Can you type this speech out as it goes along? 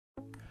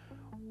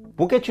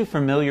We'll get you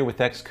familiar with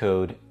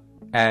Xcode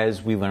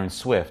as we learn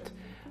Swift,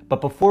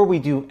 but before we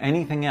do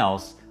anything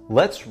else,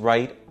 let's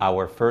write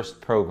our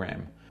first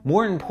program.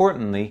 More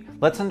importantly,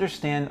 let's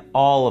understand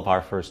all of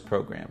our first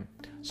program.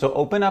 So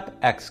open up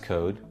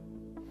Xcode.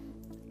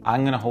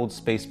 I'm going to hold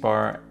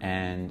spacebar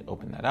and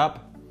open that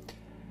up.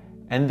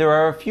 And there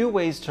are a few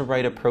ways to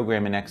write a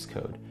program in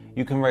Xcode.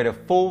 You can write a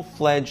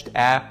full-fledged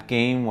app,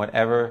 game,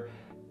 whatever,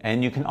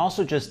 and you can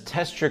also just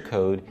test your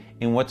code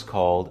in what's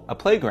called a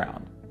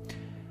playground.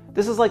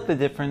 This is like the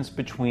difference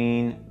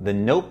between the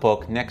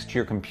notebook next to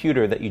your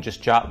computer that you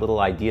just jot little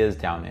ideas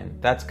down in.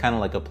 That's kind of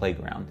like a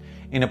playground.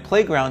 In a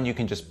playground, you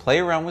can just play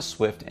around with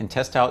Swift and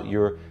test out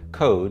your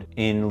code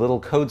in little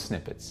code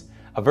snippets.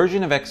 A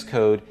version of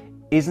Xcode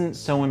isn't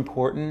so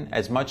important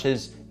as much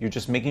as you're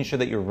just making sure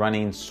that you're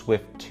running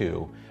Swift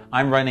 2.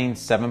 I'm running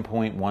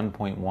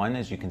 7.1.1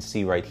 as you can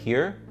see right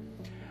here.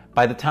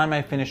 By the time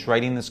I finish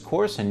writing this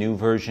course, a new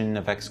version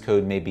of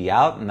Xcode may be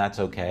out, and that's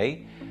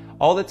okay.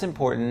 All that's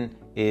important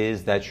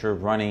is that you're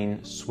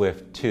running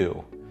Swift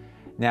 2.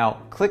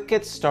 Now, click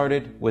Get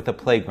Started with a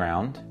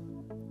Playground,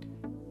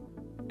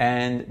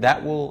 and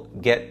that will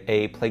get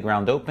a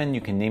playground open.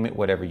 You can name it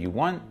whatever you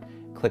want.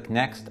 Click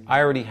Next. I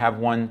already have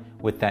one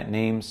with that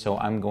name, so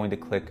I'm going to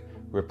click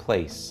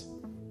Replace.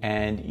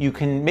 And you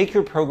can make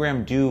your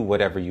program do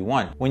whatever you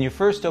want. When you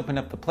first open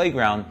up the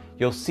playground,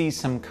 you'll see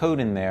some code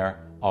in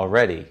there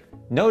already.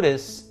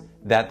 Notice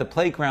that the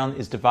playground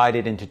is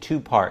divided into two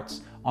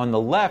parts. On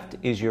the left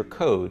is your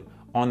code.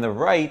 On the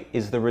right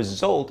is the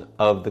result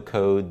of the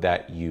code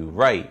that you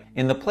write.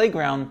 In the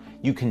playground,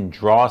 you can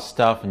draw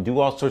stuff and do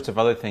all sorts of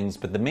other things,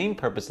 but the main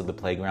purpose of the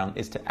playground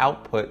is to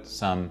output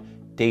some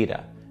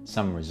data,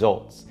 some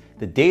results.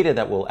 The data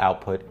that we'll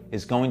output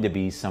is going to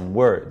be some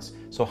words.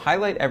 So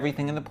highlight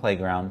everything in the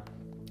playground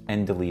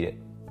and delete it.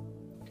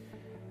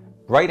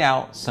 Write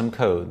out some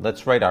code.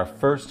 Let's write our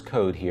first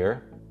code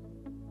here.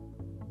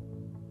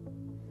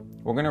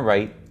 We're going to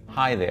write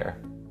hi there.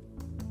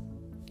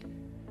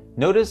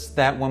 Notice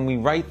that when we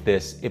write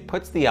this, it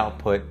puts the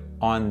output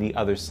on the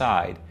other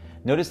side.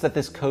 Notice that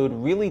this code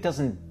really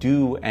doesn't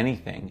do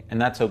anything,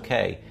 and that's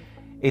okay.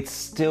 It's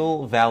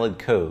still valid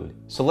code.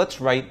 So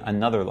let's write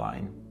another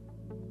line.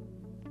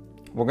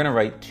 We're going to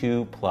write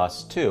 2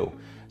 plus 2.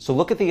 So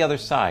look at the other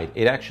side.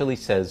 It actually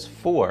says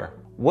 4.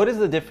 What is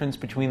the difference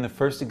between the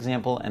first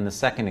example and the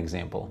second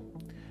example?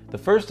 The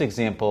first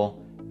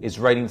example is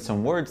writing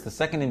some words. The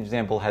second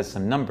example has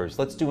some numbers.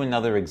 Let's do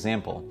another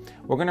example.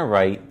 We're going to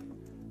write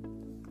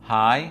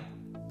hi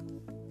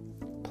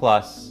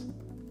plus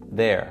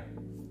there.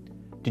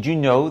 Did you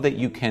know that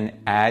you can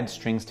add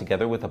strings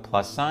together with a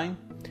plus sign?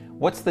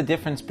 What's the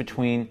difference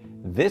between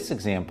this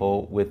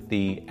example with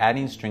the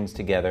adding strings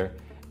together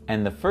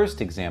and the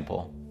first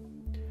example?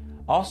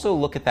 Also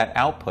look at that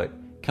output.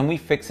 Can we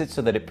fix it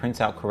so that it prints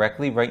out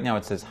correctly? Right now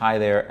it says hi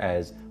there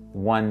as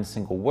one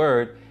single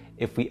word.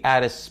 If we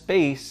add a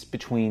space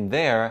between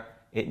there,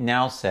 it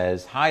now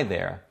says hi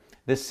there.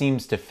 This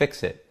seems to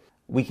fix it.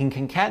 We can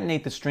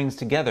concatenate the strings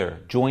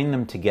together, join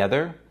them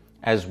together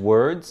as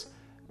words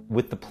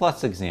with the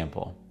plus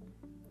example.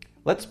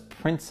 Let's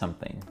print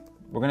something.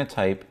 We're going to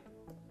type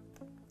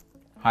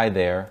hi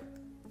there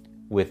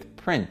with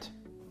print.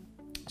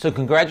 So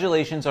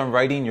congratulations on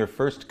writing your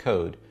first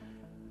code.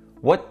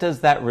 What does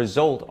that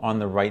result on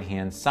the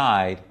right-hand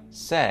side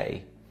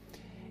say?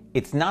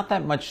 It's not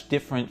that much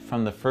different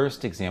from the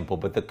first example,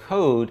 but the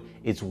code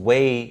is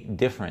way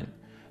different.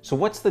 So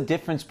what's the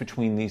difference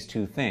between these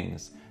two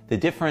things? The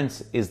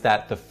difference is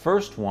that the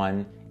first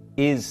one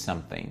is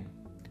something.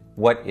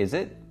 What is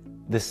it?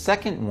 The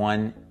second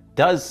one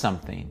does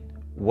something.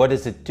 What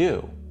does it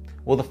do?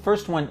 Well, the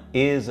first one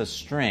is a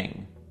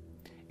string.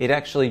 It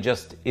actually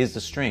just is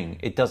a string.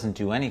 It doesn't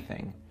do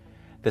anything.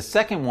 The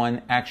second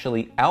one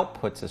actually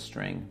outputs a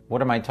string.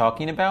 What am I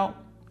talking about?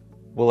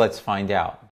 Well, let's find out.